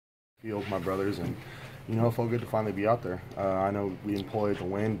Field, my brothers, and it felt good to finally be out there. I know we didn't play to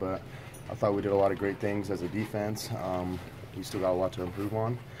win, but I thought we did a lot of great things as a defense. We still got a lot to improve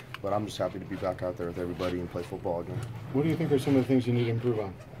on, but I'm just happy to be back out there with everybody and play football again. What do you think are some of the things you need to improve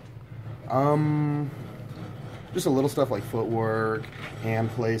on? Just a little stuff like footwork, hand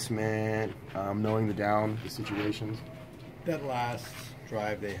placement, knowing the situations. That last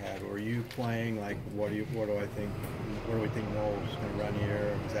drive they had, were you playing like what do we think Noel's going to run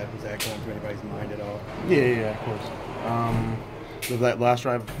here? Is that going through anybody's mind at all? Yeah, of course. So that last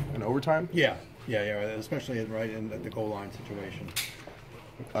drive in overtime? Yeah, especially right in the goal line situation.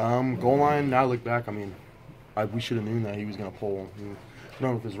 Goal line. Now I look back, we should have known that he was going to pull.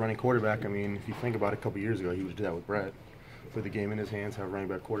 With his running quarterback, if you think about it, a couple years ago, he would do that with Brett. Put the game in his hands, have a running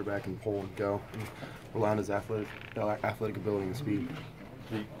back quarterback, and pull and go. And rely on his athletic ability and speed.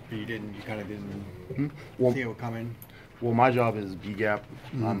 You kind of didn't see it coming? Well, my job is B-gap.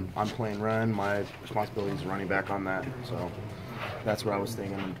 I'm playing run. My responsibility is running back on that. So that's what I was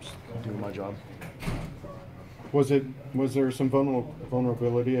thinking. I'm just doing my job. Was there some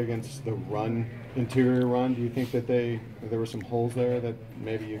vulnerability against the interior run? Do you think that there were some holes there that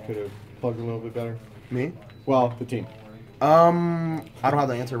maybe you could have plugged a little bit better? Me? Well, the team. I don't have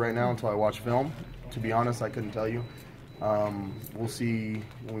the answer right now until I watch film. To be honest, I couldn't tell you. We'll see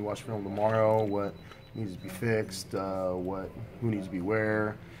when we watch film tomorrow what needs to be fixed, who needs to be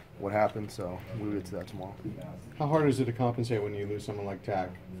where, what happened. So we'll get to that tomorrow. How hard is it to compensate when you lose someone like Tack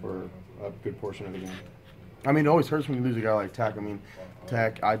for a good portion of the game? It always hurts when you lose a guy like Tack.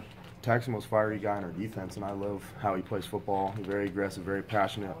 Tack's the most fiery guy in our defense, and I love how he plays football. He's very aggressive, very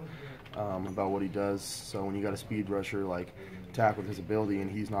passionate about what he does. So when you got a speed rusher like Tack with his ability and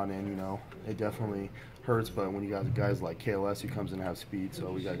he's not in, it definitely hurts. But when you got guys like KLS who comes in and have speed,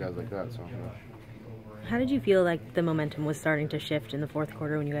 so we got guys like that. So. How did you feel like the momentum was starting to shift in the fourth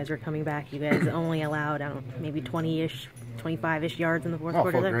quarter when you guys were coming back? You guys only allowed, maybe 20-ish, 25-ish yards in the fourth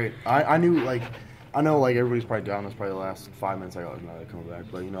quarter. Oh, felt great. I know everybody's probably down. That's probably the last 5 minutes. I got to come back.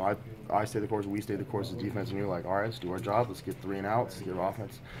 But I stay the course. We stay the course as defense, and you're like, all right, let's do our job. Let's get 3 and outs, give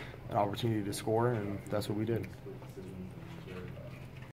offense an opportunity to score, and that's what we did.